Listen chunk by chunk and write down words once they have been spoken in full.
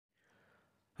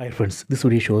Hi friends, this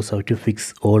video shows how to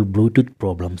fix all Bluetooth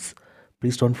problems.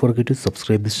 Please don't forget to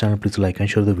subscribe this channel. Please like and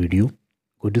share the video.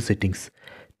 Go to settings.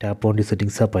 Tap on the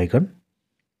settings app icon.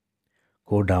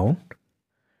 Go down.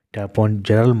 Tap on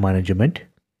general management.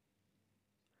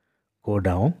 Go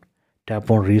down.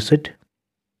 Tap on reset.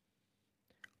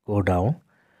 Go down.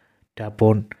 Tap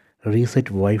on reset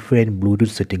Wi-Fi and Bluetooth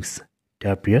settings.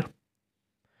 Tap here.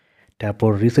 Tap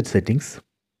on reset settings.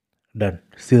 Done.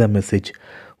 See the message.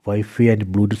 Wi-Fi and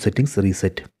Bluetooth settings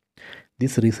reset.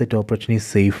 This reset operation is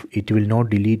safe. It will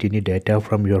not delete any data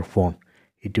from your phone.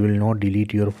 It will not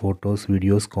delete your photos,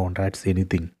 videos, contacts,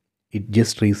 anything. It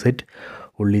just reset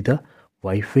only the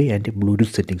Wi-Fi and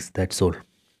Bluetooth settings. That's all.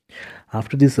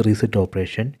 After this reset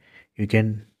operation, you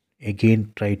can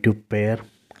again try to pair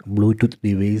Bluetooth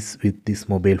device with this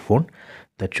mobile phone.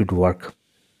 That should work.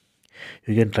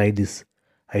 You can try this.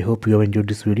 I hope you have enjoyed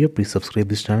this video. Please subscribe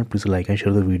this channel. Please like and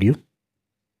share the video.